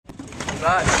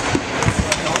I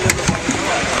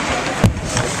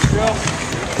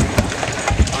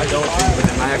don't think, but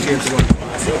then I actually have to go.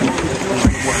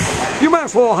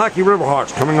 UMass Lowell hockey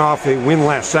Riverhawks coming off a win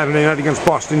last Saturday night against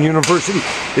Boston University.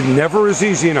 It never is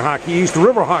easy in Hockey East. The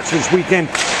Riverhawks this weekend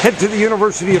head to the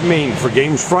University of Maine for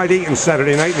games Friday and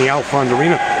Saturday night in the Alfond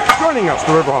Arena. Joining us,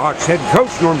 the Riverhawks head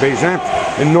coach Norm Bazin.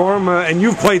 And Norm, and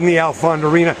you've played in the Alfond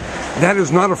Arena. That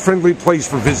is not a friendly place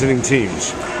for visiting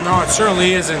teams. No, it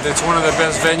certainly isn't. It's one of the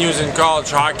best venues in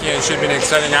college hockey, and it should be an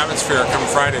exciting atmosphere come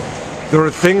Friday. There are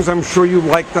things I'm sure you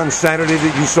liked on Saturday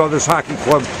that you saw this hockey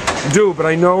club do, but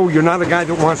I know you're not a guy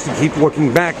that wants to keep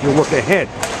looking back, you look ahead.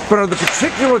 But are there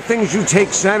particular things you take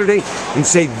Saturday and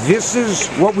say, this is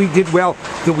what we did well,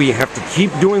 that we have to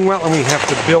keep doing well and we have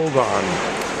to build on?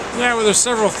 Yeah, well, there's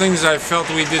several things I felt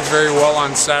we did very well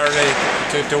on Saturday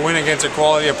to win against a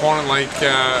quality opponent like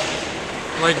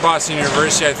Bazin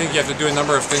University. I think you have to do a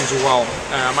number of things well.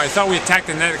 I thought we attacked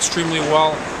the net extremely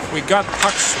well. We got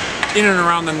pucks in and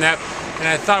around the net, and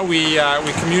I thought we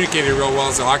communicated real well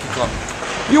as a hockey club.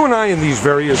 You and I in these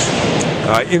various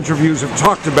interviews have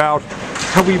talked about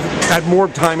how we've had more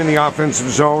time in the offensive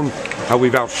zone, how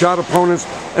we've outshot opponents,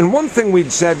 and one thing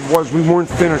we'd said was we weren't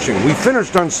finishing. We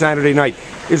finished on Saturday night.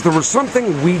 Is there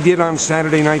something we did on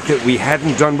Saturday night that we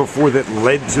hadn't done before that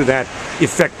led to that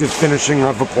effective finishing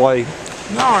of a play?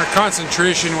 No, our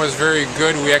concentration was very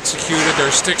good. We executed,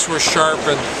 our sticks were sharp,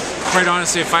 and quite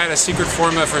honestly, if I had a secret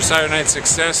formula for Saturday night's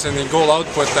success and the goal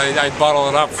output, I'd bottle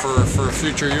it up for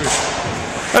future use.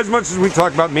 As much as we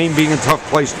talk about Maine being a tough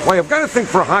place to play, I've got to think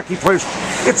for hockey players,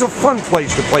 it's a fun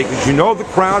place to play because you know the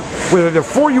crowd, whether they're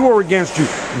for you or against you,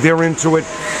 they're into it,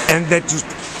 and that just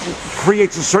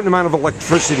creates a certain amount of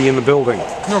electricity in the building.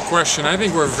 No question. I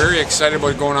think we're very excited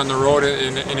about going on the road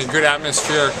in a good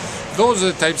atmosphere. Those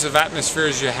are the types of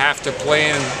atmospheres you have to play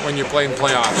in when you're playing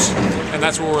playoffs. And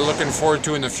that's what we're looking forward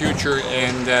to in the future,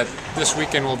 and this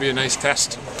weekend will be a nice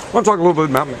test. I want to talk a little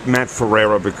bit about Matt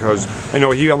Ferreira because I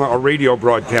know he on a radio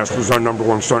broadcast was our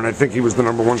 #1 star, and I think he was the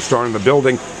 #1 star in the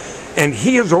building. And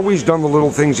he has always done the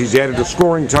little things. He's added a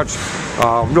scoring touch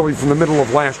really from the middle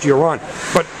of last year on.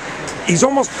 But he's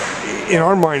almost, in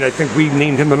our mind, I think we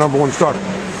named him the #1 star.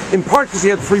 In part because he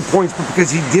had 3 points, but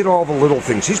because he did all the little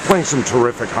things. He's playing some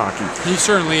terrific hockey. He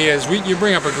certainly is. You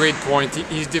bring up a great point.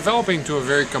 He's developing to a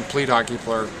very complete hockey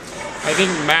player. I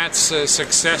think Matt's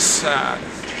success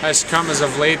has come as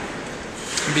of late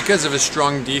because of his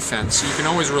strong defense. You can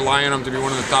always rely on him to be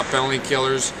one of the top penalty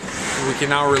killers. We can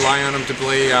now rely on him to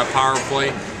play power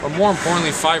play. But more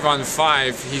importantly,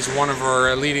 5-on-5, he's one of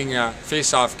our leading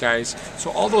face-off guys. So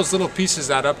all those little pieces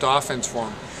add up to offense for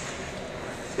him.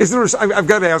 Is there? I've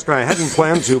got to ask, and I hadn't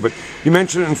planned to, but you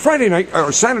mentioned on Friday night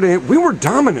or Saturday we were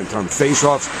dominant on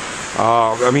face-offs.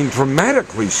 I mean,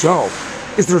 dramatically so.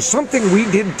 Is there something we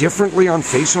did differently on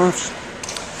face-offs?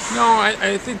 No,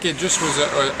 I think it just was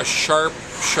a sharp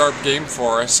game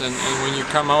for us, and when you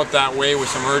come out that way with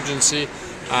some urgency,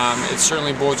 it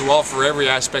certainly bodes well for every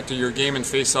aspect of your game, and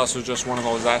face-offs was just one of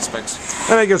those aspects.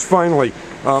 And I guess finally,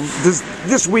 does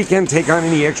this weekend take on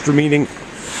any extra meaning?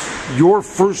 Your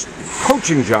first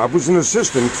coaching job was an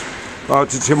assistant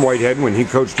to Tim Whitehead when he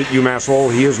coached at UMass Lowell.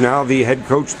 He is now the head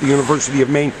coach at the University of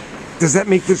Maine. Does that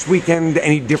make this weekend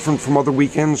any different from other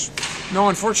weekends? No,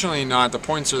 unfortunately not. The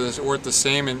points are worth the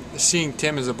same, and seeing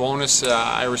Tim as a bonus,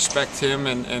 I respect him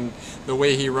and the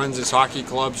way he runs his hockey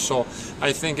club, so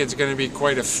I think it's going to be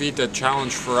quite a feat, a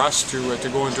challenge for us to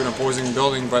go into an opposing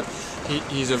building, but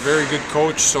he's a very good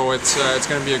coach, so it's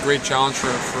going to be a great challenge for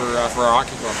our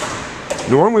hockey club.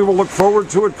 Norm, we will look forward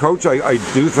to it, Coach. I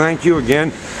do thank you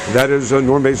again. That is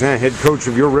Norm Bazin, head coach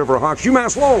of your Riverhawks.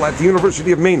 UMass Lowell at the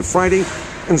University of Maine, Friday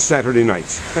and Saturday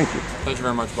nights. Thank you. Thank you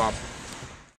very much, Bob.